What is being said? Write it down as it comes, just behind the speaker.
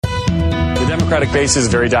Democratic base is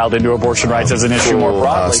very dialed into abortion rights as an issue more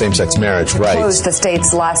broadly. Same-sex marriage rights. Closed the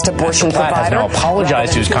state's last abortion provider. Has now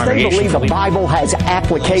apologized to his congregation. They believe the Bible has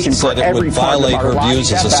application for every part of our lives. Her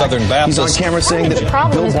views as a Southern Baptist. He's on camera saying that the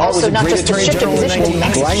problem is also not just the shift of position in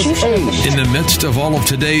execution. In the midst of all of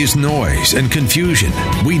today's noise and confusion,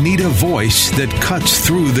 we need a voice that cuts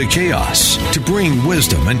through the chaos to bring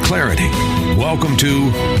wisdom and clarity. Welcome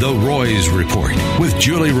to The Roys Report with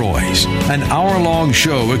Julie Roys, an hour-long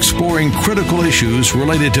show exploring critical issues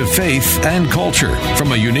related to faith and culture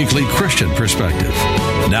from a uniquely Christian perspective.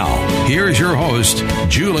 Now, here's your host,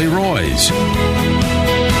 Julie Roys.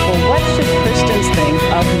 Well, what should Christians think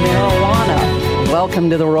of marijuana? Welcome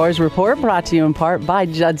to the Roys Report, brought to you in part by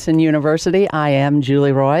Judson University. I am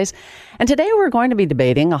Julie Roys. And today we're going to be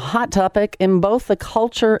debating a hot topic in both the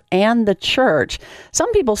culture and the church.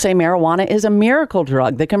 Some people say marijuana is a miracle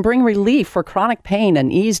drug that can bring relief for chronic pain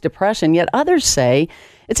and ease depression, yet others say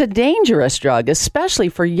it's a dangerous drug, especially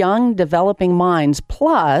for young, developing minds.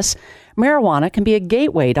 Plus, marijuana can be a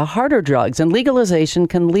gateway to harder drugs, and legalization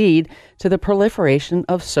can lead to the proliferation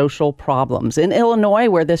of social problems. In Illinois,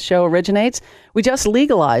 where this show originates, we just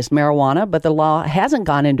legalized marijuana, but the law hasn't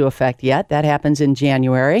gone into effect yet. That happens in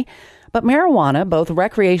January. But marijuana, both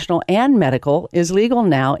recreational and medical, is legal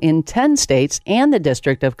now in 10 states and the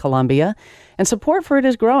District of Columbia, and support for it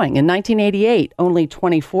is growing. In 1988, only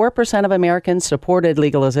 24% of Americans supported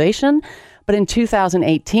legalization, but in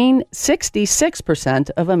 2018, 66%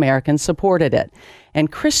 of Americans supported it.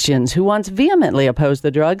 And Christians who once vehemently opposed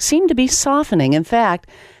the drug seem to be softening. In fact,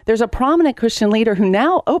 there's a prominent Christian leader who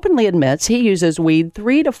now openly admits he uses weed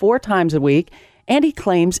 3 to 4 times a week, and he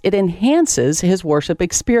claims it enhances his worship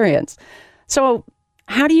experience. So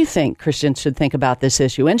how do you think Christians should think about this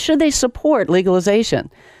issue? And should they support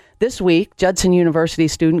legalization? This week, Judson University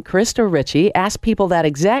student Krista Ritchie asked people that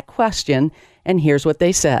exact question, and here's what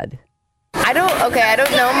they said. I don't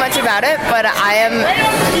know much about it, but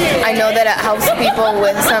I know that it helps people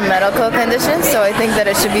with some medical conditions, so I think that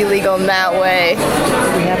it should be legal in that way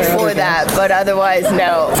for that, but otherwise,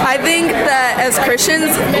 no. I think that as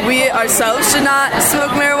Christians, we ourselves should not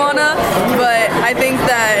smoke marijuana, but I think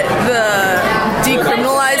that the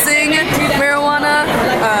decriminalizing marijuana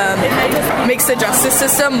makes the justice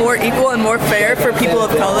system more equal and more fair for people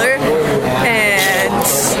of color, and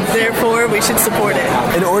therefore we should support it.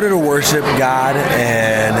 In order to worship God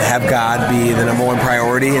and have God be the number one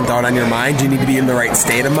priority and thought on your mind, you need to be in the right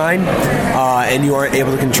state of mind, and you aren't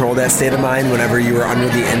able to control that state of mind whenever you are under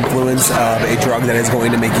the influence of a drug that is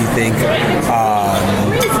going to make you think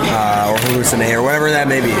or hallucinate or whatever that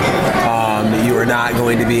may be. You are not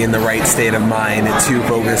going to be in the right state of mind to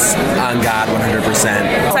focus on God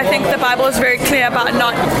 100%. I think the Bible is very clear about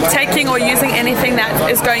not taking or using anything that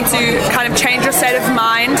is going to kind of change your state of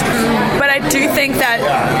mind, but I do think that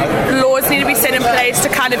laws need to be set in place to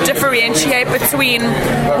kind of differentiate between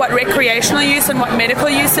what recreational use and what medical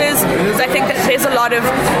use is, because I think that there's a lot of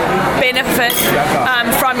benefit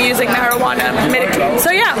from using marijuana medically. So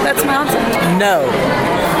yeah, that's my answer. No.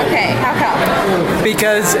 Okay, how come?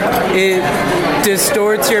 Because it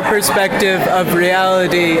distorts your perspective of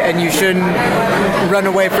reality, and you shouldn't run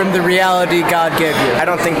away from the reality God gave you. I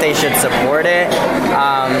don't think they should support it.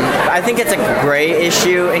 I think it's a gray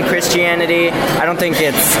issue in Christianity. I don't think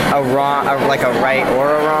it's a right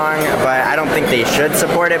or a wrong, but I don't think they should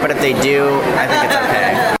support it, but if they do, I think it's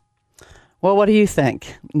okay. Well, what do you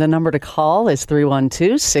think? The number to call is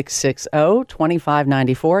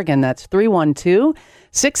 312-660-2594. Again, that's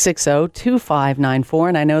 312-660-2594.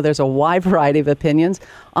 And I know there's a wide variety of opinions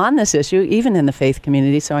on this issue, even in the faith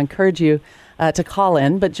community, so I encourage you to call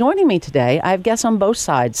in. But joining me today, I have guests on both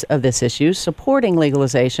sides of this issue. Supporting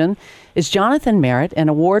legalization is Jonathan Merritt, an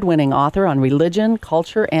award-winning author on religion,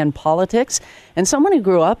 culture, and politics, and someone who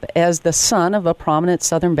grew up as the son of a prominent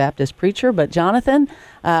Southern Baptist preacher. But Jonathan,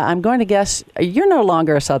 I'm going to guess you're no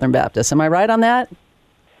longer a Southern Baptist. Am I right on that?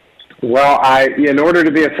 Well, in order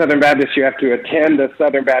to be a Southern Baptist, you have to attend a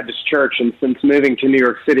Southern Baptist church, and since moving to New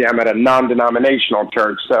York City, I'm at a non-denominational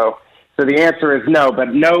church, so the answer is no,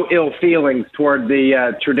 but no ill feelings toward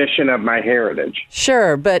the tradition of my heritage.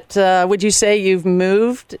 Sure, but would you say you've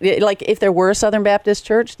moved? Like, if there were a Southern Baptist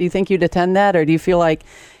church, do you think you'd attend that, or do you feel like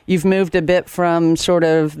you've moved a bit from sort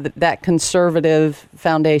of that conservative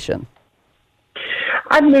foundation?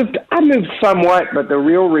 I moved somewhat, but the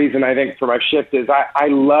real reason I think for my shift is I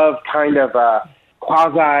love kind of a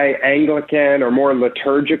quasi-Anglican or more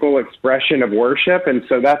liturgical expression of worship, and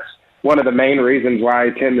so that's one of the main reasons why I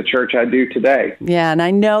attend the church I do today. Yeah, and I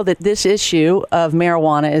know that this issue of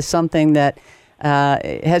marijuana is something that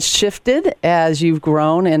has shifted as you've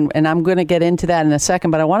grown, and I'm going to get into that in a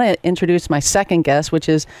second, but I want to introduce my second guest, which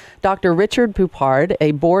is Dr. Richard Poupard,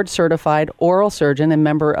 a board-certified oral surgeon and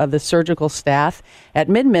member of the surgical staff at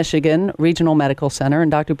Mid-Michigan Regional Medical Center, and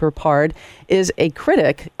Dr. Poupard is a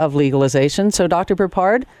critic of legalization. So, Dr.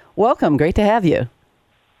 Poupard, welcome. Great to have you.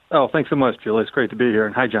 Oh, thanks so much, Julie. It's great to be here,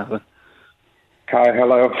 and hi, Jonathan. Hi,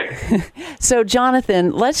 hello. So,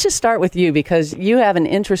 Jonathan, let's just start with you because you have an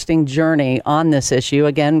interesting journey on this issue.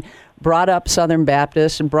 Again, brought up Southern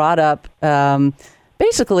Baptist and brought up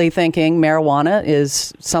basically thinking marijuana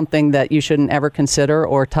is something that you shouldn't ever consider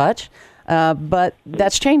or touch. But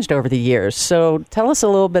that's changed over the years. So tell us a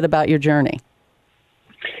little bit about your journey.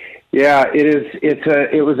 Yeah,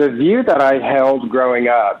 it was a view that I held growing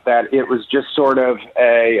up, that it was just sort of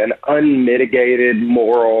an unmitigated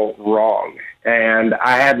moral wrong. And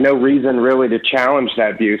I had no reason really to challenge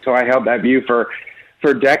that view. So I held that view for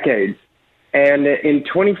decades. And in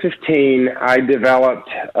 2015, I developed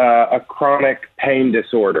a chronic pain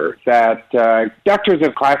disorder that doctors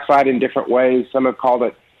have classified in different ways. Some have called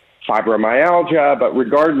it fibromyalgia, but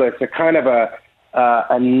regardless, a kind of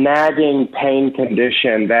a nagging pain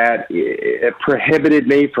condition that it prohibited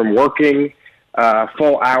me from working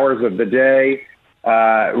full hours of the day.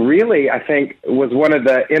 Really, I think, was one of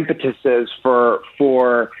the impetuses for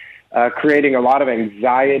creating a lot of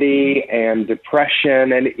anxiety and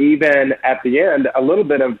depression, and even at the end, a little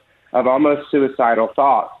bit of almost suicidal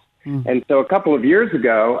thoughts. And so a couple of years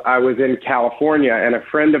ago, I was in California, and a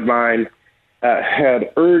friend of mine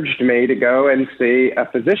had urged me to go and see a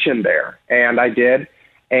physician there. And I did,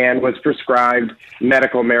 and was prescribed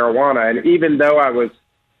medical marijuana. And even though I was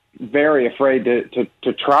very afraid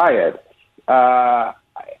to try it,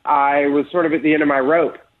 I was sort of at the end of my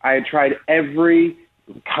rope. I had tried every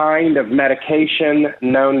kind of medication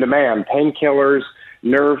known to man, painkillers,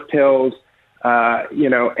 nerve pills,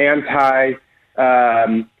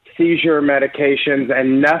 seizure medications,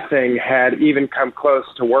 and nothing had even come close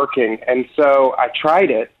to working. And so I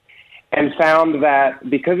tried it and found that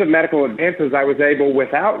because of medical advances, I was able,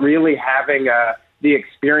 without really having the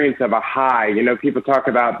experience of a high, people talk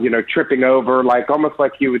about, tripping over, almost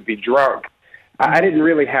like you would be drunk. I didn't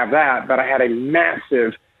really have that, but I had a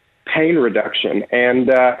massive pain reduction, and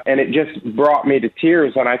it just brought me to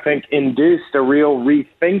tears, and I think induced a real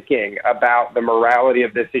rethinking about the morality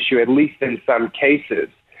of this issue, at least in some cases,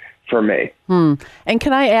 for me. And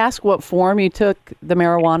can I ask what form you took the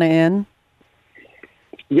marijuana in?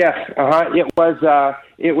 Yes, it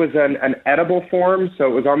was an edible form, so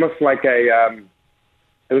it was almost like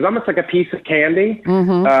a piece of candy.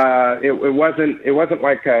 It wasn't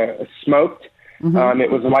like a smoked. It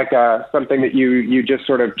was like something that you just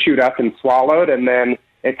sort of chewed up and swallowed, and then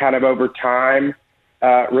it kind of over time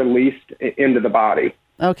released into the body.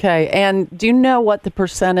 Okay, and do you know what the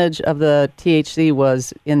percentage of the THC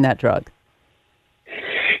was in that drug?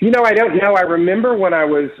 I don't know. I remember when I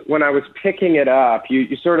was picking it up, you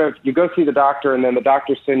go see the doctor, and then the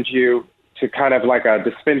doctor sends you to kind of like a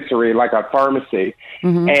dispensary, like a pharmacy.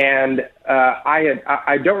 And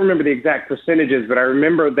I don't remember the exact percentages, but I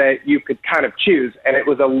remember that you could kind of choose, and it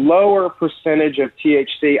was a lower percentage of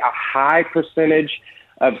THC, a high percentage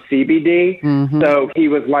of CBD. So he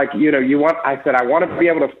was like, I said, I want to be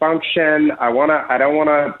able to function. I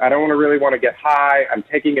don't really want to get high. I'm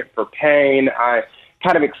taking it for pain. I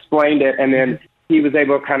kind of explained it, and then he was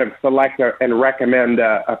able to kind of select and recommend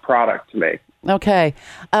a product to me. Okay.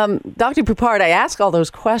 Dr. Poupard, I ask all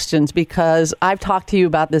those questions because I've talked to you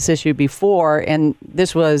about this issue before, and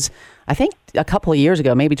this was, I think, a couple of years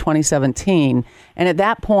ago, maybe 2017. And at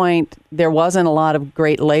that point, there wasn't a lot of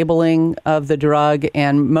great labeling of the drug,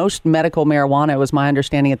 and most medical marijuana, it was my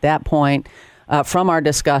understanding at that point, from our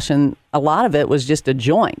discussion, a lot of it was just a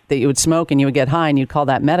joint that you would smoke and you would get high, and you'd call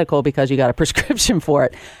that medical because you got a prescription for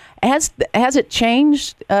it. Has it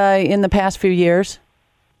changed in the past few years?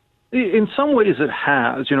 In some ways it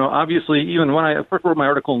has. Obviously, even when I first wrote my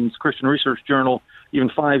article in the Christian Research Journal, even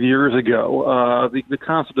 5 years ago, the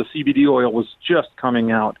concept of CBD oil was just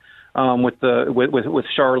coming out with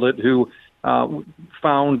Charlotte, who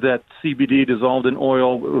found that CBD dissolved in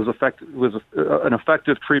oil was an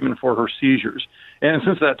effective treatment for her seizures. And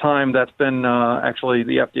since that time, that's been actually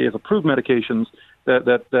the FDA has approved medications that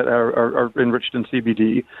are enriched in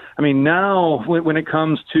CBD. I mean, now when it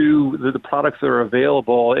comes to the products that are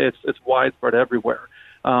available, it's widespread everywhere.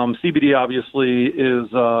 CBD obviously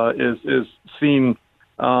is seen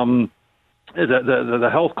the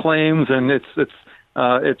health claims, and it's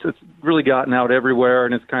really gotten out everywhere,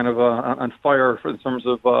 and it's kind of on fire in terms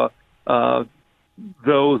of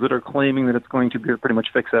those that are claiming that it's going to pretty much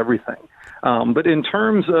fix everything. But in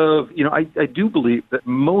terms of, I do believe that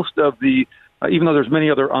most of the, even though there's many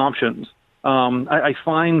other options, I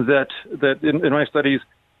find that in my studies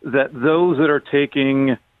that those that are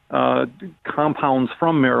taking compounds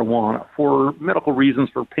from marijuana for medical reasons,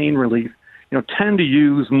 for pain relief, tend to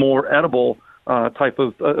use more edible type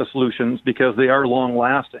of solutions because they are long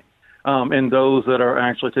lasting. And those that are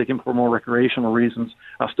actually taken for more recreational reasons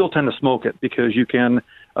still tend to smoke it because you can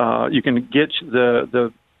get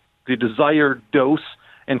the desired dose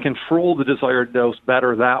and control the desired dose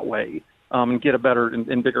better that way, and get a better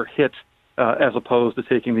and bigger hit as opposed to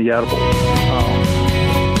taking the edible.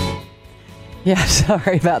 Yeah,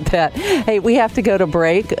 sorry about that. Hey, we have to go to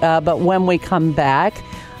break, but when we come back,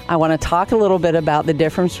 I want to talk a little bit about the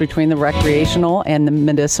difference between the recreational and the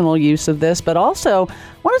medicinal use of this, but also I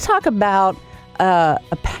want to talk about a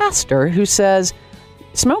pastor who says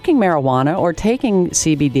smoking marijuana or taking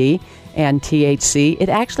CBD and THC, it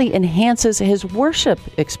actually enhances his worship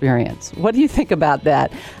experience. What do you think about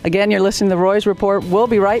that? Again, you're listening to the Roy's Report. We'll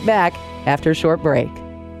be right back after a short break.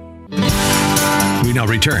 We now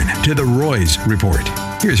return to the Roy's Report.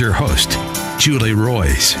 Here's your host, Julie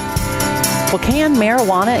Royce. Well, can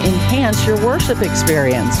marijuana enhance your worship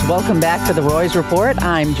experience? Welcome back to the Roy's Report.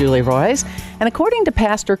 I'm Julie Royce. And according to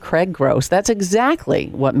Pastor Craig Gross, that's exactly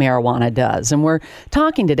what marijuana does. And we're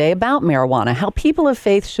talking today about marijuana, how people of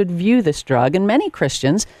faith should view this drug. And many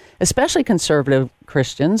Christians, especially conservative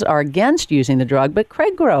Christians, are against using the drug. But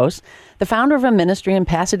Craig Gross, the founder of a ministry in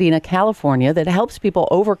Pasadena, California, that helps people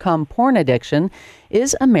overcome porn addiction,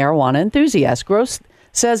 is a marijuana enthusiast. Gross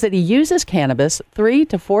says that he uses cannabis 3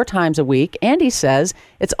 to 4 times a week, and he says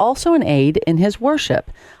it's also an aid in his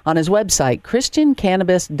worship. On his website,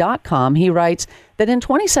 ChristianCannabis.com, he writes that in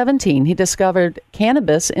 2017, he discovered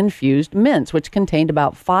cannabis-infused mints, which contained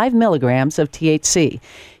about 5 milligrams of THC.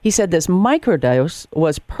 He said this microdose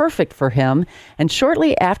was perfect for him, and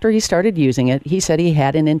shortly after he started using it, he said he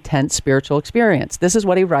had an intense spiritual experience. This is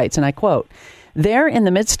what he writes, and I quote, "There in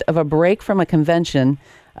the midst of a break from a convention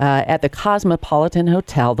at the Cosmopolitan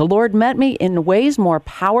Hotel, the Lord met me in ways more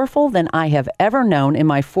powerful than I have ever known in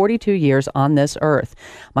my 42 years on this earth.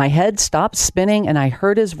 My head stopped spinning and I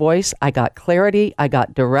heard his voice. I got clarity. I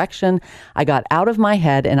got direction. I got out of my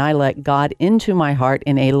head and I let God into my heart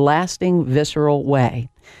in a lasting, visceral way."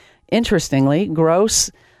 Interestingly,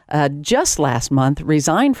 Gross just last month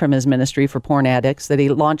resigned from his ministry for porn addicts that he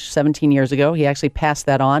launched 17 years ago. He actually passed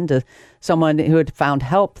that on to someone who had found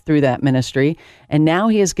help through that ministry. And now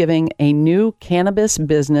he is giving a new cannabis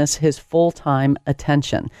business his full-time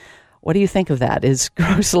attention. What do you think of that? Is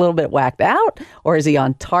Gross a little bit whacked out, or is he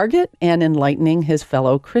on target and enlightening his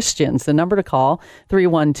fellow Christians? The number to call,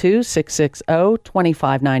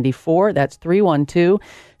 312-660-2594. That's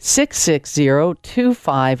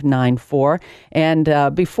 312-660-2594.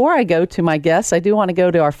 And before I go to my guests, I do want to go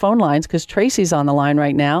to our phone lines because Tracy's on the line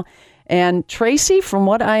right now. And Tracy, from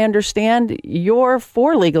what I understand, you're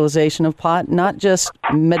for legalization of pot, not just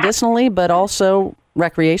medicinally, but also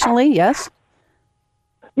recreationally, yes?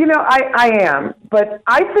 I am, but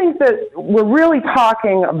I think that we're really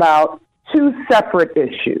talking about two separate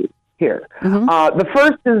issues here. Mm-hmm. The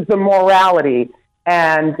first is the morality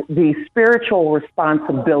and the spiritual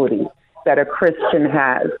responsibility that a Christian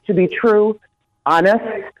has to be true, honest,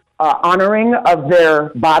 honoring of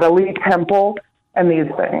their bodily temple and these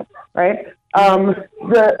things, right? The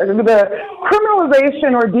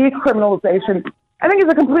criminalization or decriminalization, I think, is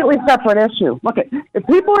a completely separate issue. Look, if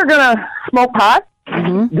people are going to smoke pot,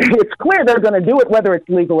 mm-hmm. It's clear they're going to do it whether it's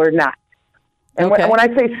legal or not. And when I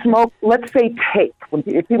say smoke, let's say take.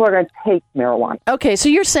 If people are going to take marijuana. Okay, so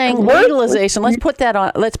you're saying legalization. Let's put that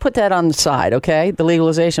on the side. Okay, the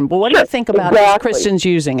legalization. But what do you think about Christians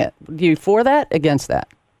using it? Are you for that? Against that?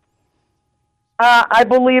 I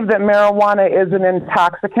believe that marijuana is an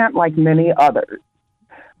intoxicant like many others.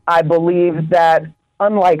 I believe that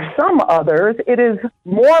unlike some others, it is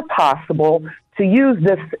more possible to use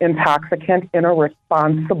this intoxicant in a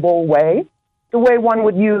responsible way, the way one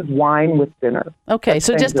would use wine with dinner. Okay,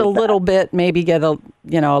 so just a little bit, maybe get a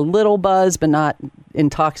little buzz, but not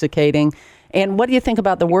intoxicating. And what do you think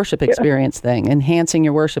about the worship experience thing, enhancing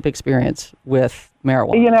your worship experience with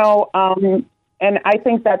marijuana? And I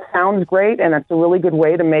think that sounds great, and it's a really good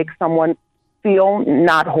way to make someone feel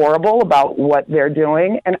not horrible about what they're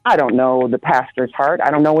doing. And I don't know the pastor's heart.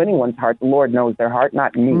 I don't know anyone's heart. The Lord knows their heart,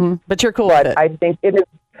 not me. Mm-hmm. But you're cool with it. I think it is.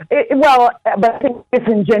 But I think it's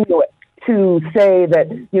ingenuous to say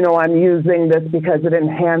that, I'm using this because it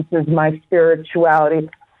enhances my spirituality.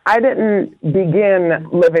 I didn't begin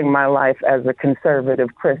living my life as a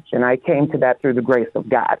conservative Christian. I came to that through the grace of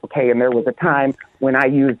God, okay? And there was a time when I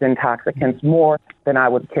used intoxicants more than I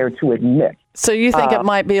would care to admit. So you think it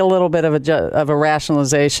might be a little bit of a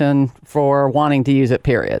rationalization for wanting to use it,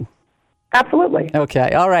 period? Absolutely.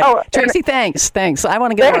 Okay. All right. Tracy, thanks. I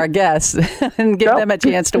want to go to our guests and give them a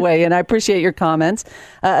chance to weigh in. I appreciate your comments.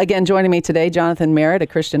 Again, joining me today, Jonathan Merritt, a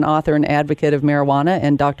Christian author and advocate of marijuana,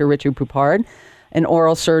 and Dr. Richard Poupard, an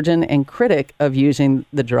oral surgeon and critic of using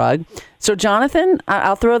the drug. So, Jonathan,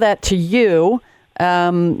 I'll throw that to you.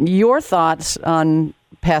 Your thoughts on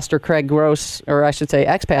Pastor Craig Gross, or I should say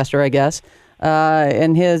ex-pastor, I guess,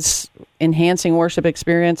 and his enhancing worship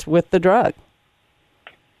experience with the drug.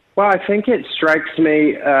 Well, I think it strikes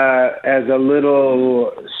me as a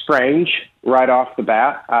little strange right off the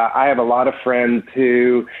bat. I have a lot of friends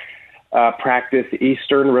who practice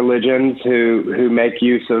Eastern religions who make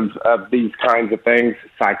use of these kinds of things,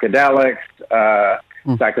 psychedelics,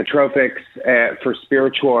 psychotropics, for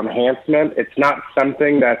spiritual enhancement. It's not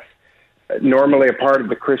something that's normally a part of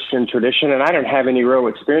the Christian tradition, and I don't have any real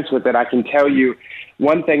experience with it. I can tell you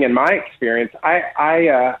one thing in my experience.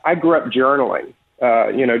 I grew up journaling.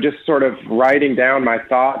 Just sort of writing down my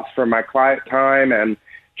thoughts from my quiet time and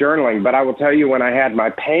journaling. But I will tell you, when I had my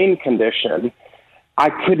pain condition, I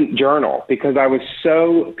couldn't journal because I was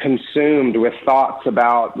so consumed with thoughts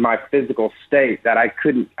about my physical state that I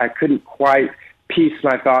couldn't quite piece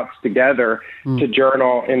my thoughts together to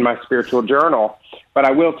journal in my spiritual journal. But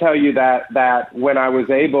I will tell you that when I was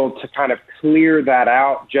able to kind of clear that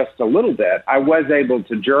out just a little bit, I was able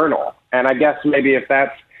to journal. And I guess maybe if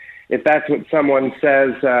that's what someone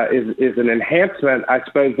says is an enhancement, I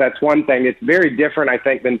suppose that's one thing. It's very different, I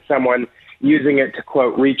think, than someone using it to,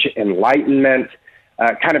 quote, reach enlightenment,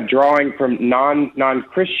 kind of drawing from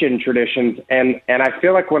non-Christian traditions. And I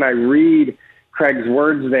feel like when I read Craig's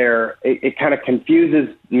words there, it kind of confuses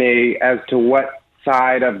me as to what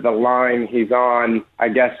side of the line he's on, I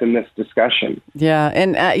guess, in this discussion. Yeah,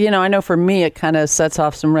 and, I know for me it kind of sets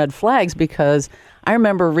off some red flags because I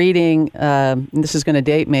remember reading, this is going to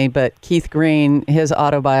date me, but Keith Green, his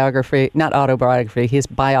biography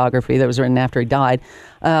that was written after he died.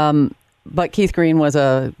 But Keith Green was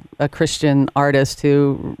a Christian artist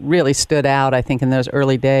who really stood out, I think, in those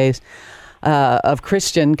early days of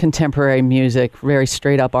Christian contemporary music. Very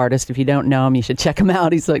straight-up artist. If you don't know him, you should check him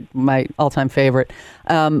out. He's like my all-time favorite.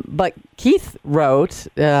 But Keith wrote,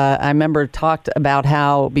 I remember talked about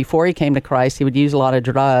how before he came to Christ, he would use a lot of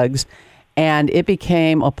drugs. And it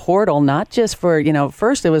became a portal, not just for,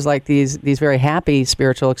 first it was like these very happy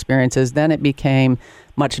spiritual experiences. Then it became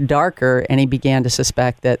much darker, and he began to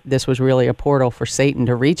suspect that this was really a portal for Satan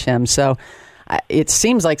to reach him. So it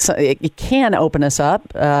seems like it can open us up.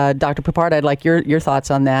 Dr. Poupard, I'd like your thoughts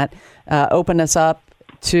on that. Open us up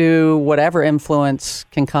to whatever influence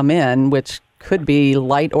can come in, which could be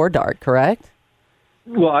light or dark, correct?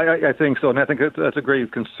 Well, I think so, and I think that's a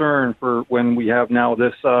great concern for when we have now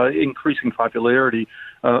this increasing popularity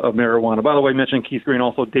of marijuana. By the way, mentioning Keith Green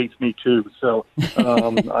also dates me too, so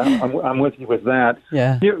I'm with you with that.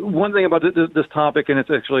 Yeah. One thing about this topic, and it's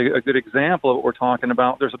actually a good example of what we're talking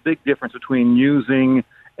about, there's a big difference between using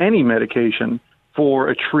any medication for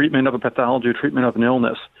a treatment of a pathology, a treatment of an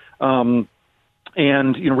illness.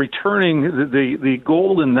 And returning the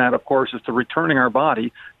goal in that, of course, is to returning our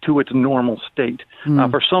body to its normal state.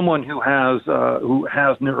 For someone who has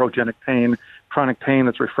neurogenic pain, chronic pain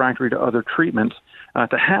that's refractory to other treatments,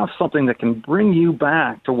 to have something that can bring you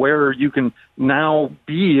back to where you can now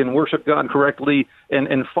be and worship God correctly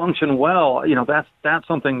and function well, that's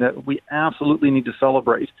something that we absolutely need to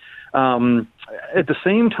celebrate. At the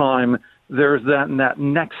same time, there's that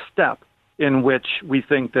next step in which we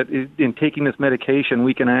think that in taking this medication,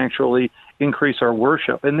 we can actually increase our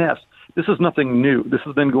worship. And this is nothing new. This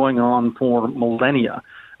has been going on for millennia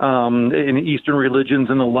in Eastern religions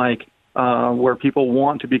and the like, where people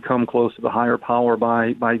want to become close to the higher power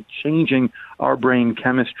by changing our brain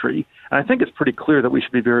chemistry. And I think it's pretty clear that we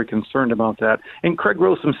should be very concerned about that. And Craig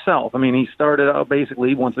Gross himself, he started out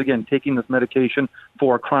basically, once again, taking this medication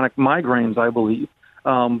for chronic migraines, I believe.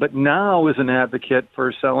 But now is an advocate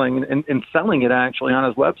for selling and selling it actually on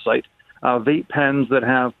his website, vape pens that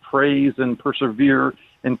have praise and persevere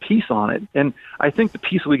and peace on it. And I think the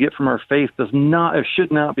peace we get from our faith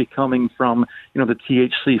should not be coming from, the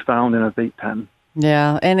THC found in a vape pen.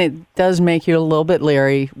 Yeah, and it does make you a little bit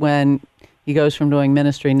leery when he goes from doing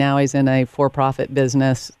ministry. Now he's in a for-profit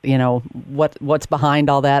business. What's behind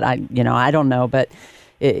all that? I don't know, but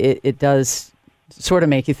it does sort of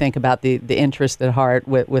make you think about the interest at heart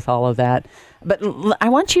with all of that. But I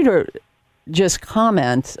want you to just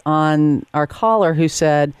comment on our caller who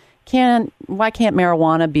said, why can't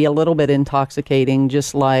marijuana be a little bit intoxicating,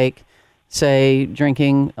 just like, say,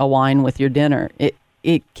 drinking a wine with your dinner?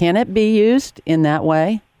 Can it be used in that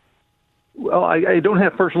way? Well, I don't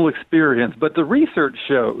have personal experience, but the research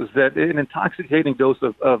shows that an intoxicating dose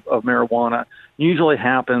of marijuana usually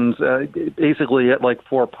happens basically at like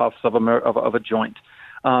 4 puffs of a joint.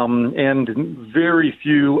 And very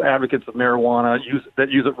few advocates of marijuana that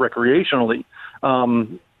use it recreationally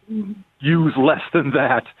use less than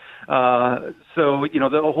that. So,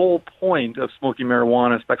 the whole point of smoking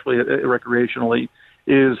marijuana, especially recreationally,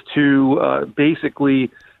 is to basically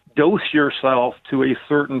dose yourself to a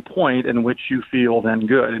certain point in which you feel then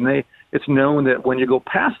good. And it's known that when you go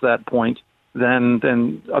past that point,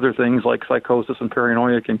 then other things like psychosis and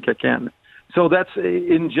paranoia can kick in. So that's,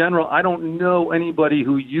 in general, I don't know anybody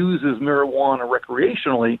who uses marijuana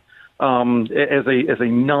recreationally as a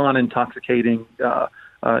non-intoxicating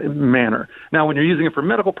manner. Now, when you're using it for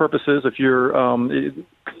medical purposes, if you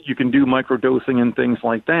can do microdosing and things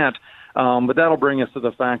like that. But that'll bring us to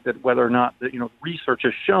the fact that whether or not research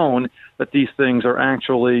has shown that these things are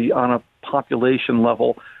actually on a population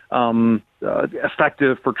level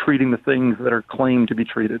effective for treating the things that are claimed to be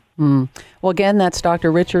treated. Well, again, that's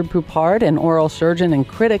Dr. Richard Poupard, an oral surgeon and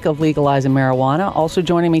critic of legalizing marijuana. Also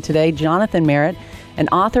joining me today, Jonathan Merritt, an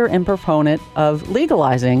author and proponent of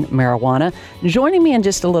legalizing marijuana. Joining me in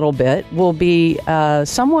just a little bit will be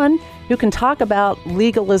someone who can talk about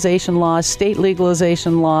legalization laws, state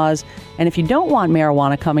legalization laws, and if you don't want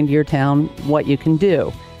marijuana coming to your town, what you can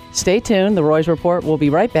do. Stay tuned. The Roy's Report will be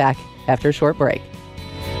right back after a short break.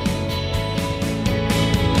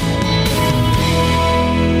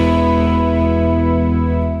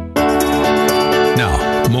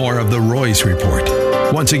 Now, more of the Roy's Report.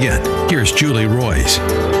 Once again, here's Julie Royce.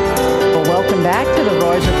 Well, welcome back to the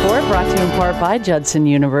Roy's Report, brought to you in part by Judson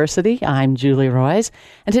University. I'm Julie Royce,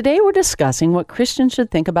 and today we're discussing what Christians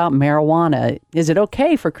should think about marijuana. Is it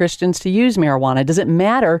okay for Christians to use marijuana? Does it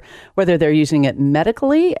matter whether they're using it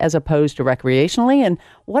medically as opposed to recreationally? And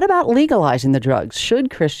what about legalizing the drugs?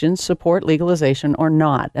 Should Christians support legalization or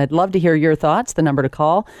not? I'd love to hear your thoughts. The number to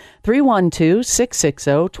call,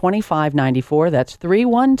 312-660-2594. That's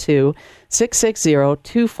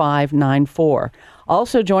 312-660-2594.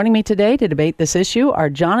 Also joining me today to debate this issue are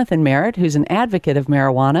Jonathan Merritt, who's an advocate of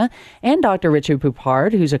marijuana, and Dr. Richard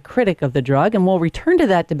Poupard, who's a critic of the drug, and we'll return to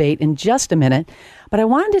that debate in just a minute. But I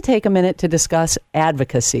wanted to take a minute to discuss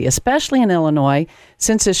advocacy, especially in Illinois,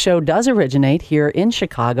 since this show does originate here in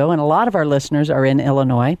Chicago, and a lot of our listeners are in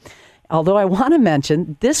Illinois. Although I want to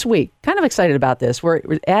mention this week, kind of excited about this, we're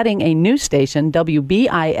adding a new station,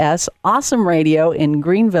 WBIS, awesome radio in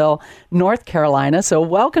Greenville, North Carolina. So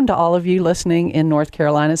welcome to all of you listening in North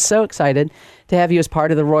Carolina. So excited to have you as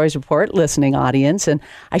part of the Roy's Report listening audience. And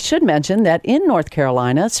I should mention that in North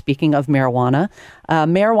Carolina, speaking of marijuana,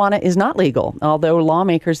 marijuana is not legal, although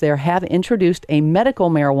lawmakers there have introduced a medical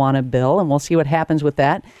marijuana bill, and we'll see what happens with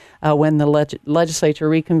that when the legislature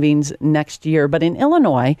reconvenes next year. But in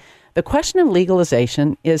Illinois, the question of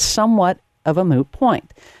legalization is somewhat of a moot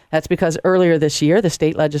point. That's because earlier this year, the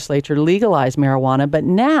state legislature legalized marijuana, but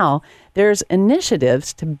now there's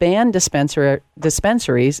initiatives to ban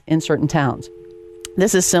dispensaries in certain towns.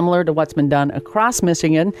 This is similar to what's been done across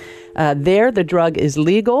Michigan. There, the drug is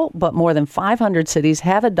legal, but more than 500 cities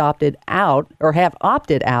have opted out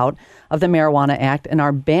of the Marijuana Act and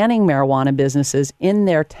are banning marijuana businesses in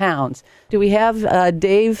their towns. Do we have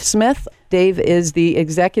Dave Smith? Dave is the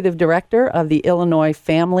executive director of the Illinois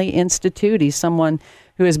Family Institute. He's someone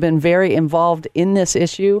who has been very involved in this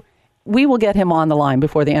issue. We will get him on the line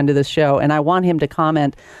before the end of the show, and I want him to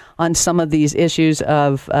comment on some of these issues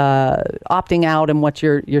of opting out and what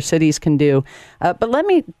your cities can do. But let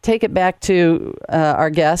me take it back to our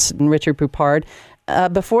guest, Richard Poupard.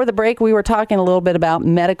 Before the break, we were talking a little bit about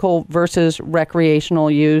medical versus recreational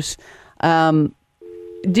use.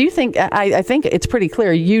 Do you think, I think it's pretty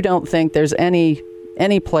clear, you don't think there's any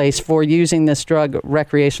place for using this drug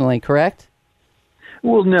recreationally, correct?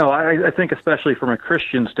 Well, no, I think especially from a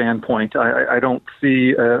Christian standpoint, I don't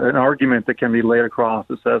see an argument that can be laid across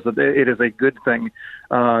that says that it is a good thing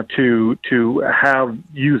to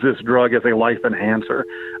use this drug as a life enhancer.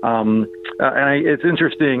 It's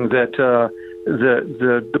interesting that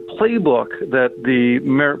the playbook that the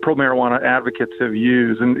pro-marijuana advocates have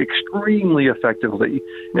used and extremely effectively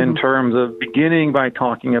in terms of beginning by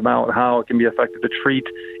talking about how it can be effective to treat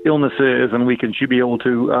illnesses and should be able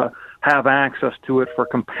to have access to it for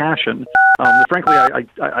compassion. Frankly,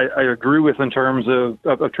 I agree with in terms of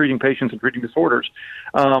treating patients and treating disorders.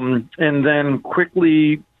 And then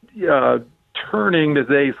quickly turning to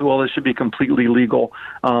say, well, this should be completely legal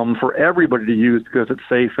for everybody to use because it's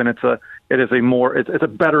safe and it's a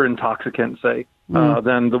better intoxicant, say,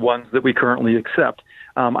 than the ones that we currently accept.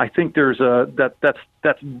 I think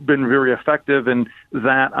that's been very effective, and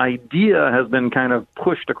that idea has been kind of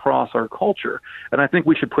pushed across our culture, and I think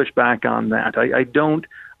we should push back on that. I don't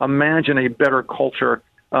imagine a better culture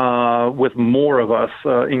with more of us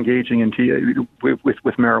engaging in with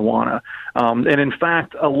marijuana, and in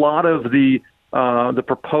fact, a lot of the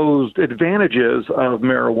proposed advantages of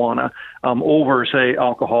marijuana over, say,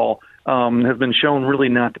 alcohol have been shown really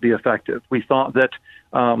not to be effective. We thought that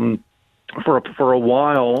for a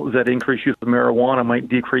while that increased use of marijuana might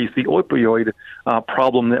decrease the opioid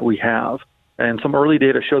problem that we have. And some early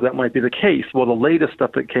data show that might be the case. Well, the latest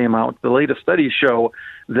stuff that came out, the latest studies show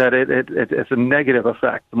that it's a negative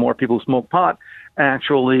effect. The more people who smoke pot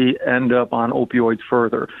actually end up on opioids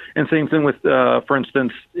further. And same thing with, for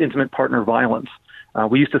instance, intimate partner violence.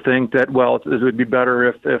 We used to think that, well, it would be better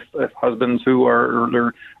if husbands who are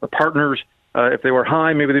their partners, if they were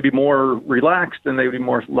high, maybe they'd be more relaxed and they would be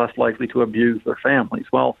less likely to abuse their families.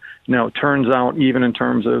 Well, no, it turns out even in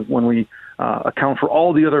terms of when we account for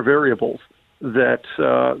all the other variables, that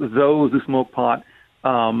those who smoke pot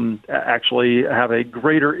actually have a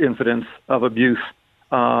greater incidence of abuse,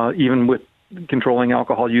 even with controlling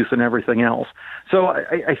alcohol use and everything else. So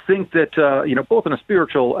I think that both in a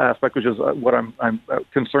spiritual aspect, which is what I'm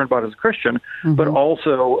concerned about as a Christian, but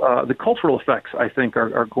also the cultural effects, I think,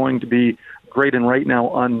 are going to be great and right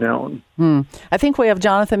now unknown. I think we have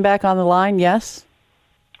Jonathan back on the line. Yes,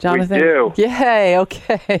 Jonathan. We do. Yay.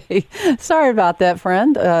 Okay. Sorry about that,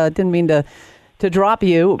 friend. Didn't mean to drop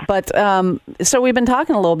you, but so we've been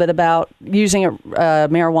talking a little bit about using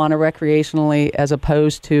marijuana recreationally as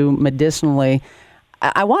opposed to medicinally.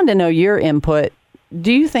 I wanted to know your input.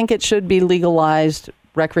 Do you think it should be legalized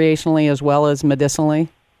recreationally as well as medicinally?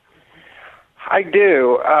 I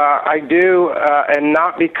do, and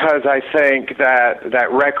not because I think that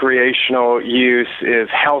recreational use is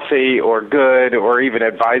healthy or good or even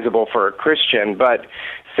advisable for a Christian, but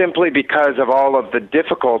simply because of all of the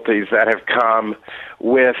difficulties that have come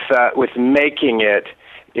with making it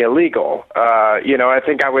illegal. I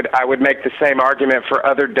think I would make the same argument for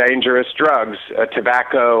other dangerous drugs,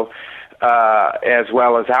 tobacco, as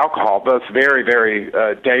well as alcohol, both very, very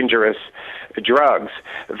dangerous drugs,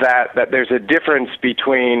 that there's a difference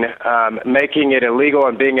between making it illegal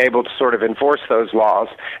and being able to sort of enforce those laws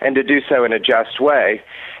and to do so in a just way,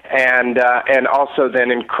 and also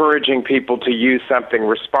then encouraging people to use something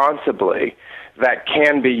responsibly that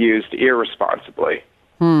can be used irresponsibly.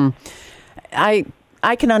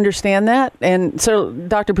 I can understand that. And so,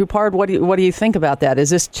 Dr. Poupard, what do you think about that? Is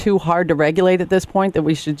this too hard to regulate at this point that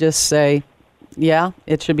we should just say, yeah,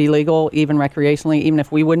 it should be legal, even recreationally, even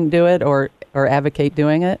if we wouldn't do it or advocate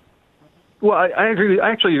doing it? Well, I agree. I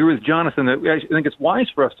actually agree with Jonathan that I think it's wise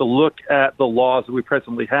for us to look at the laws that we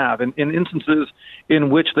presently have. And in instances in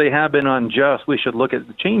which they have been unjust, we should look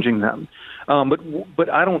at changing them. But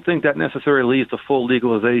I don't think that necessarily leads to full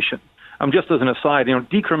legalization. Just as an aside,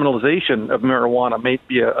 decriminalization of marijuana may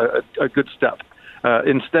be a good step.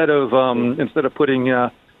 Instead of putting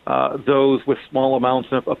those with small amounts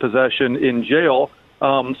of possession in jail,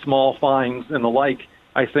 small fines and the like,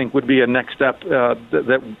 I think would be a next step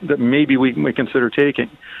that maybe we consider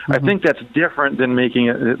taking. I think that's different than making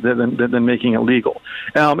it than making it legal.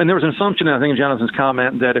 And there was an assumption, I think, in Jonathan's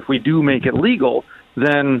comment that if we do make it legal,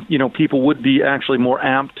 then people would be actually more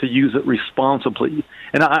apt to use it responsibly.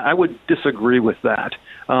 And I would disagree with that.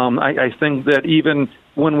 I think that even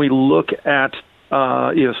when we look at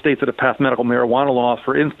states that have passed medical marijuana laws,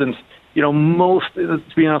 for instance, to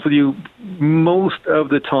be honest with you, most of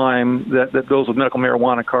the time that those with medical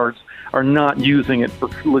marijuana cards are not using it for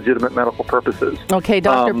legitimate medical purposes. Okay,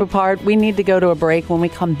 Dr. Poupard, we need to go to a break. When we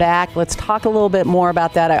come back, let's talk a little bit more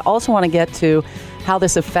about that. I also want to get to how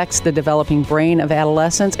this affects the developing brain of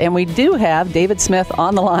adolescents. And we do have David Smith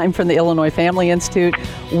on the line from the Illinois Family Institute.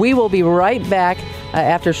 We will be right back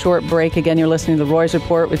after a short break. Again, you're listening to the Roys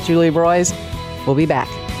Report with Julie Roys. We'll be back.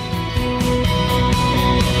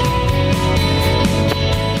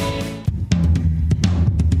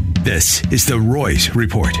 This is the Roys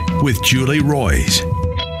Report with Julie Roys.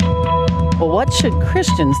 Well, what should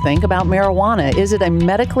Christians think about marijuana? Is it a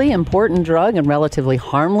medically important drug and relatively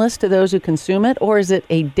harmless to those who consume it, or is it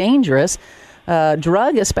a dangerous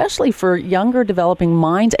drug, especially for younger developing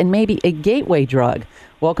minds, and maybe a gateway drug?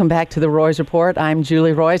 Welcome back to the Roys Report. I'm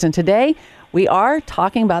Julie Roys, and today We are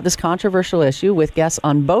talking about this controversial issue with guests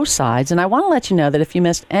on both sides, and I want to let you know that if you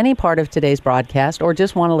missed any part of today's broadcast or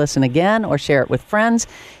just want to listen again or share it with friends,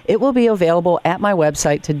 it will be available at my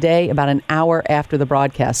website today about an hour after the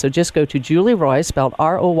broadcast. So just go to Julie Roys, spelled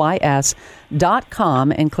ROYS.com,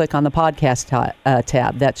 and click on the podcast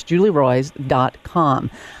tab. That's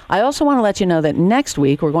julieroys.com. I also want to let you know that next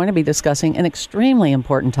week we're going to be discussing an extremely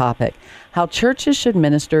important topic: how churches should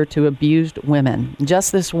minister to abused women.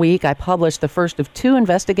 Just this week, I published the first of 2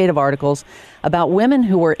 investigative articles about women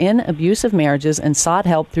who were in abusive marriages and sought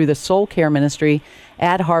help through the soul care ministry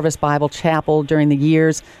at Harvest Bible Chapel during the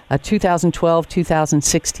years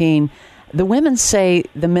 2012-2016. The women say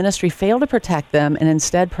the ministry failed to protect them and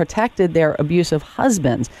instead protected their abusive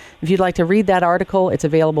husbands. If you'd like to read that article, it's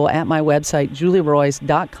available at my website,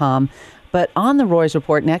 julieroys.com. But on the Roys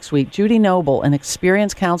Report next week, Judy Noble, an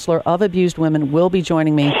experienced counselor of abused women, will be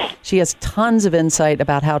joining me. She has tons of insight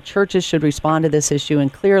about how churches should respond to this issue,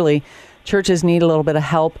 and clearly churches need a little bit of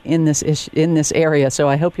help in this area. So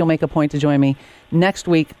I hope you'll make a point to join me next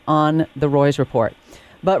week on the Roys Report.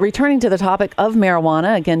 But returning to the topic of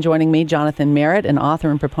marijuana, again joining me, Jonathan Merritt, an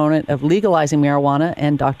author and proponent of Legalizing Marijuana,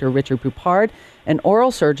 and Dr. Richard Poupard, an oral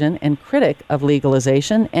surgeon and critic of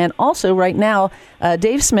legalization. And also right now,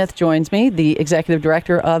 Dave Smith joins me, the executive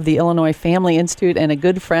director of the Illinois Family Institute and a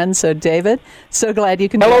good friend. So David, so glad you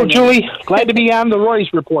can join Hello, me. Julie. Glad to be on the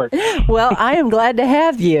Roys Report. Well, I am glad to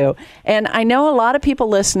have you. And I know a lot of people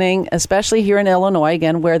listening, especially here in Illinois,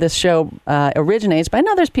 again, where this show originates, but I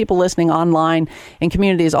know there's people listening online in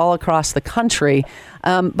communities all across the country.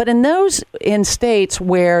 But in states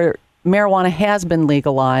where marijuana has been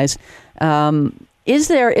legalized, is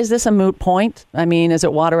this a moot point? I mean, is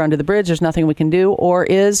it water under the bridge? There's nothing we can do? Or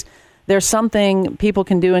is there something people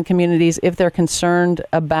can do in communities if they're concerned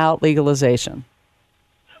about legalization?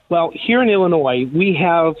 Well, here in Illinois, we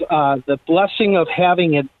have the blessing of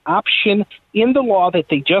having an option in the law that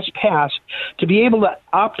they just passed to be able to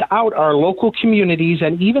opt out our local communities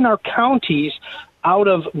and even our counties out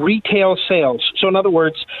of retail sales. So in other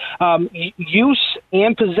words, use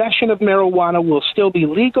and possession of marijuana will still be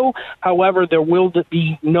legal. However, there will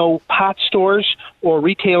be no pot stores or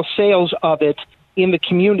retail sales of it in the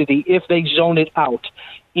community if they zone it out.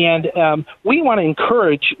 And we want to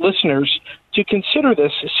encourage listeners to consider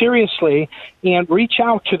this seriously and reach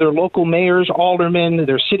out to their local mayors, aldermen,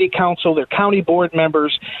 their city council, their county board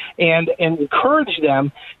members, and encourage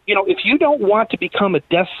them. You know, if you don't want to become a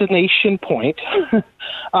destination point,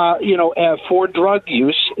 for drug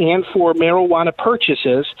use and for marijuana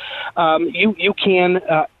purchases, you can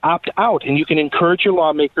opt out, and you can encourage your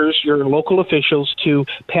lawmakers, your local officials to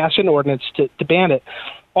pass an ordinance to ban it.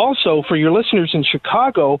 Also, for your listeners in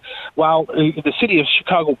Chicago, while the city of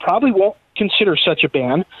Chicago probably won't consider such a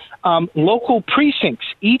ban, local precincts,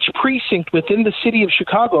 each precinct within the city of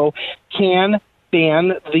Chicago can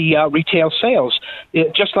ban the retail sales.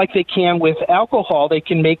 Just like they can with alcohol, they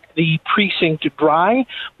can make the precinct dry.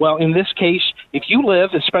 Well, in this case, if you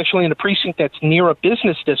live, especially in a precinct that's near a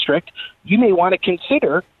business district, you may want to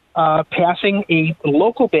consider passing a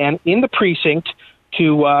local ban in the precinct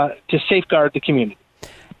to safeguard the community.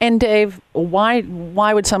 And Dave, why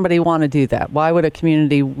would somebody want to do that? Why would a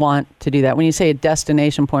community want to do that? When you say a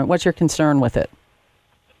destination point, what's your concern with it?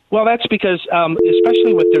 Well, that's because,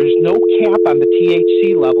 especially with there's no cap on the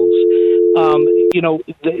THC levels,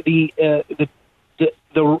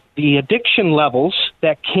 the addiction levels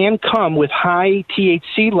that can come with high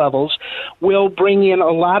THC levels will bring in a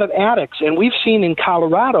lot of addicts. And we've seen in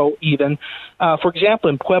Colorado even, for example,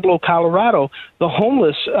 in Pueblo, Colorado, the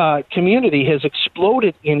homeless community has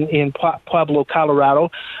exploded in Pueblo,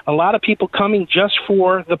 Colorado. A lot of people coming just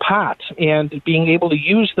for the pot and being able to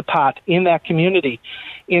use the pot in that community.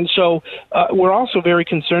 And so we're also very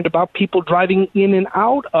concerned about people driving in and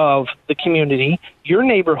out of the community, your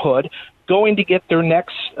neighborhood, going to get their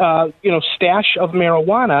next, stash of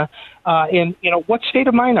marijuana. And what state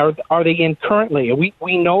of mind are they in currently?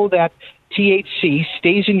 We know that THC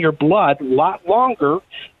stays in your blood a lot longer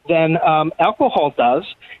than alcohol does,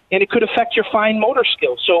 and it could affect your fine motor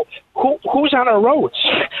skills. So who's on our roads?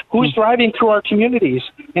 Who's driving through our communities?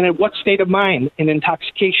 And in what state of mind and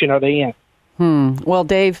intoxication are they in? Well,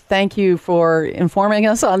 Dave, thank you for informing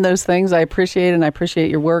us on those things. I appreciate it, and I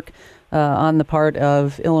appreciate your work on the part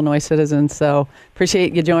of Illinois citizens. So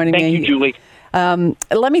appreciate you joining me. Thank you, Julie.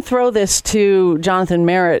 Let me throw this to Jonathan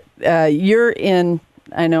Merritt. You're in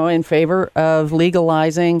favor of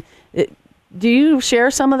legalizing. Do you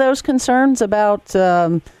share some of those concerns about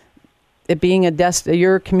it being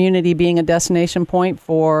your community being a destination point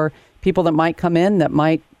for people that might come in that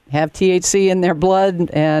might have THC in their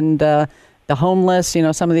blood and the homeless,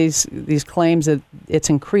 some of these claims that it's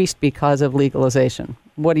increased because of legalization.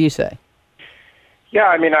 What do you say? Yeah,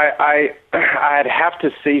 I mean, I'd have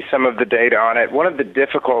to see some of the data on it. One of the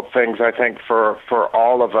difficult things, I think, for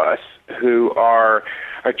all of us who are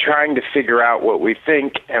trying to figure out what we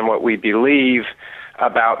think and what we believe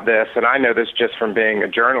about this, and I know this just from being a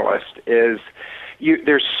journalist, is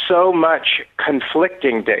there's so much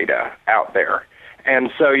conflicting data out there.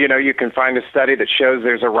 And so, you can find a study that shows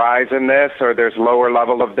there's a rise in this or there's lower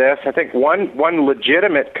level of this. I think one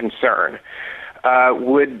legitimate concern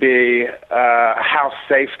would be how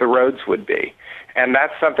safe the roads would be. And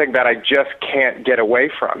that's something that I just can't get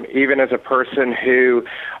away from, even as a person who,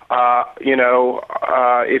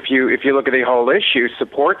 if you look at the whole issue,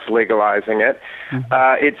 supports legalizing it,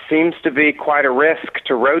 it seems to be quite a risk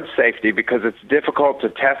to road safety because it's difficult to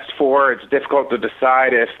test for. It's difficult to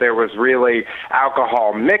decide if there was really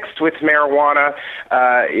alcohol mixed with marijuana.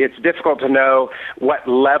 It's difficult to know what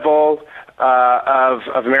level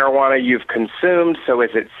of marijuana you've consumed. So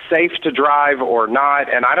is it safe to drive or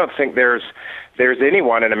not? And I don't think there's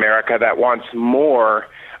anyone in America that wants more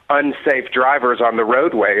unsafe drivers on the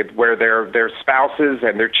roadway where their spouses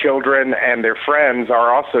and their children and their friends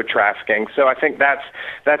are also trafficking. So I think that's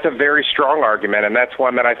a very strong argument, and that's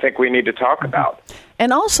one that I think we need to talk about.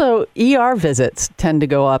 And also, ER visits tend to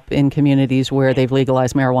go up in communities where they've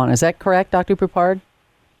legalized marijuana. Is that correct, Dr. Poupard?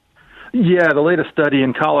 Yeah, the latest study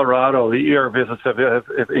in Colorado, the ER visits have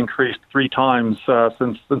increased 3 times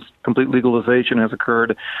since complete legalization has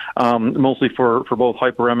occurred, mostly for both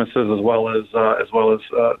hyperemesis as well as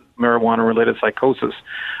marijuana-related psychosis.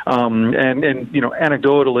 And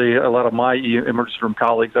anecdotally, a lot of my emergency room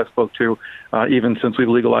colleagues I spoke to, even since we've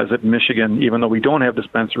legalized it in Michigan, even though we don't have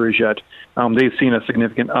dispensaries yet, they've seen a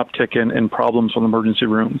significant uptick in problems from emergency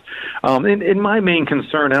rooms. And my main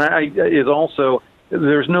concern is also,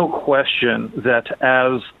 there's no question that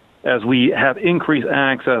as we have increased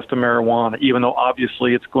access to marijuana, even though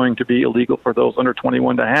obviously it's going to be illegal for those under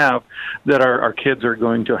 21 to have, that our kids are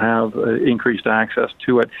going to have increased access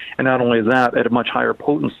to it. And not only that, at a much higher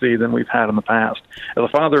potency than we've had in the past. As a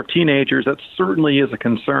father of teenagers, that certainly is a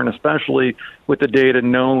concern, especially with the data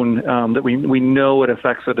known that we know it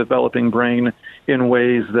affects the developing brain in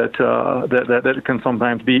ways that can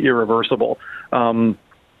sometimes be irreversible.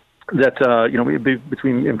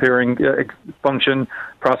 Between impairing function,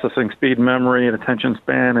 processing speed, memory, and attention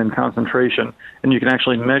span, and concentration. And you can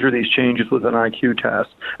actually measure these changes with an IQ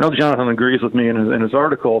test. I know Jonathan agrees with me in his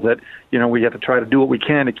article that, we have to try to do what we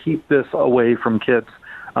can to keep this away from kids.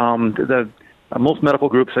 Most medical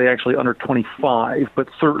groups say actually under 25, but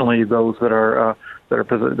certainly those that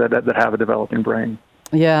have a developing brain.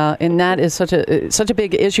 Yeah, and that is such a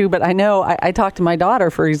big issue. But I know I talked to my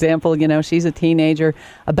daughter, for example. She's a teenager,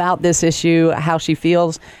 about this issue, how she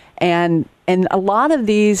feels, and a lot of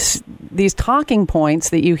these talking points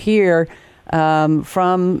that you hear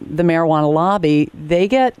from the marijuana lobby, they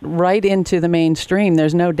get right into the mainstream.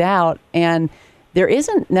 There's no doubt, and there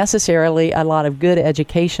isn't necessarily a lot of good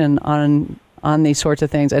education on these sorts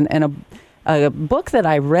of things. And a book that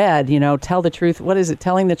I read, Tell the Truth, what is it?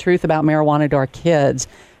 Telling the Truth About Marijuana to Our Kids,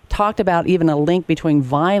 talked about even a link between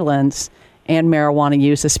violence and marijuana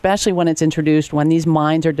use, especially when it's introduced, when these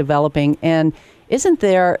minds are developing. And isn't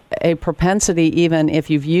there a propensity, even if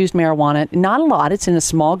you've used marijuana, not a lot, it's in a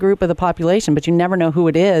small group of the population, but you never know who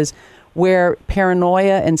it is, where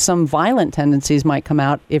paranoia and some violent tendencies might come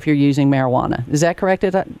out if you're using marijuana. Is that correct,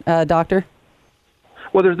 Doctor?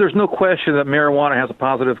 Well, there's no question that marijuana has a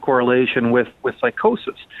positive correlation with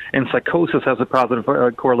psychosis, and psychosis has a positive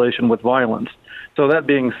correlation with violence. So that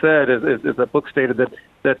being said, as the book stated,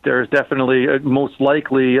 that there's definitely most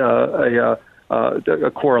likely a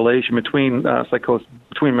correlation between psychosis,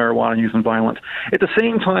 between marijuana use and violence. At the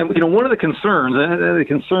same time, one of the concerns,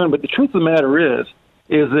 but the truth of the matter is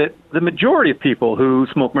that the majority of people who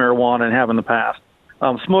smoke marijuana and have in the past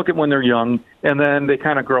smoke it when they're young, and then they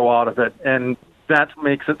kind of grow out of it, and that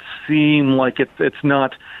makes it seem like it's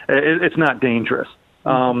not dangerous.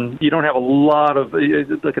 You don't have a lot of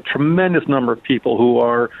a tremendous number of people who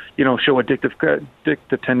are show addictive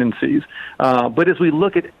tendencies. But as we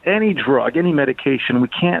look at any drug, any medication, we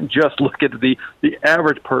can't just look at the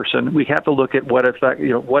average person. We have to look at what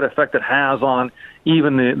effect it has on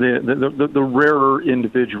even the rarer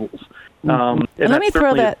individuals. And let me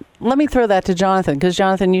throw that to Jonathan, because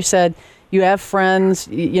Jonathan, you said you have friends,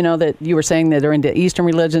 that you were saying that are into Eastern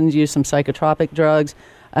religions, use some psychotropic drugs,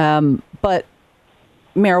 but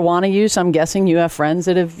marijuana use, I'm guessing you have friends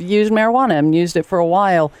that have used marijuana and used it for a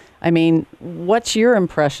while. I mean, what's your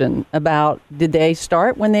impression about, did they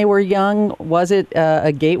start when they were young? Was it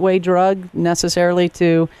a gateway drug necessarily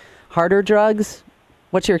to harder drugs?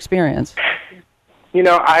 What's your experience?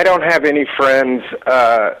 I don't have any friends.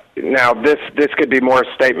 Now, this could be more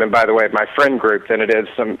a statement, by the way, of my friend group than it is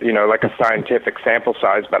some, like a scientific sample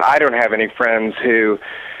size. But I don't have any friends who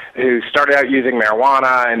started out using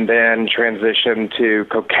marijuana and then transitioned to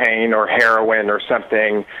cocaine or heroin or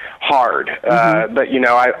something hard. But,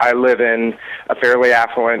 I live in a fairly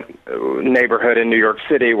affluent neighborhood in New York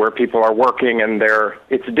City where people are working and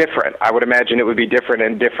it's different. I would imagine it would be different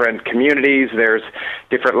in different communities. There's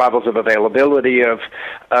different levels of availability of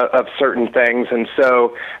certain things. And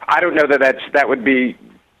so I don't know that would be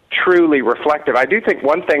truly reflective. I do think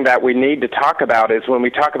one thing that we need to talk about is when we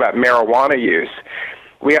talk about marijuana use,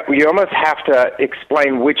 we almost have to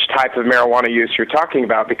explain which type of marijuana use you're talking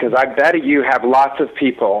about, because I bet you have lots of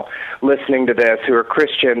people listening to this who are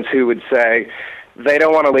Christians who would say they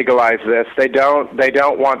don't want to legalize this. They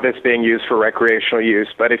don't want this being used for recreational use.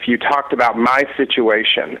 But if you talked about my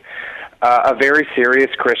situation, a very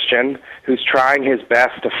serious Christian who's trying his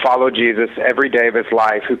best to follow Jesus every day of his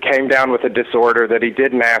life, who came down with a disorder that he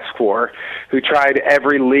didn't ask for, who tried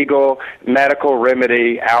every legal medical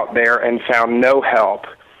remedy out there and found no help,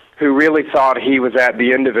 who really thought he was at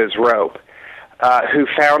the end of his rope, who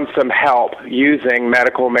found some help using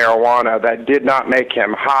medical marijuana that did not make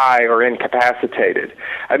him high or incapacitated.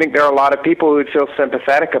 I think there are a lot of people who would feel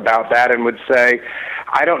sympathetic about that and would say,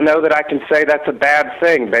 I don't know that I can say that's a bad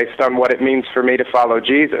thing based on what it means for me to follow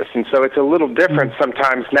Jesus. And so it's a little different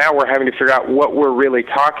sometimes. Now we're having to figure out what we're really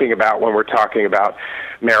talking about when we're talking about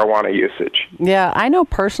marijuana usage. Yeah, I know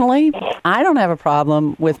personally, I don't have a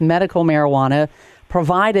problem with medical marijuana,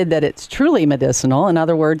 provided that it's truly medicinal. In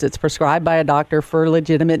other words, it's prescribed by a doctor for a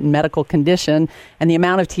legitimate medical condition, and the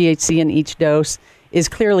amount of THC in each dose is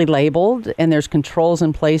clearly labeled, and there's controls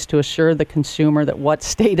in place to assure the consumer that what's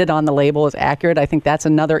stated on the label is accurate. I think that's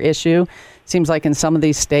another issue. Seems like in some of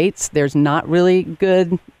these states, there's not really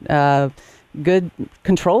good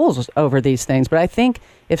controls over these things. But I think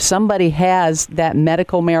if somebody has that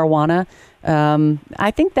medical marijuana,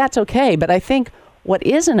 I think that's okay. But I think what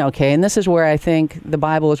isn't okay, and this is where I think the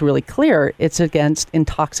Bible is really clear, it's against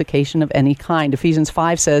intoxication of any kind. Ephesians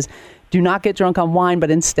 5 says, do not get drunk on wine,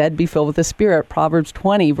 but instead be filled with the Spirit. Proverbs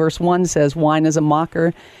 20, verse 1 says, wine is a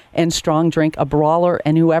mocker, and strong drink a brawler,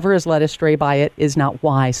 and whoever is led astray by it is not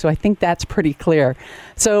wise. So I think that's pretty clear.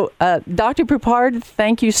 So, Dr. Poupard,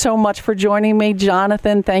 thank you so much for joining me.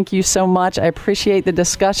 Jonathan, thank you so much. I appreciate the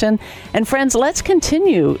discussion. And friends, let's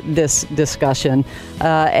continue this discussion.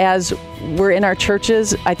 As we're in our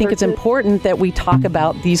churches, I think it's important that we talk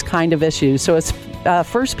about these kind of issues. So as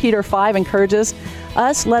 1 Peter 5 encourages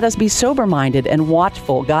us, let us be sober-minded and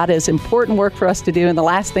watchful. God has important work for us to do, and the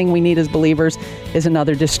last thing we need as believers is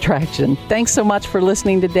another distraction. Thanks so much for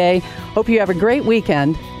listening today. Hope you have a great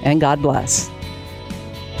weekend, and God bless.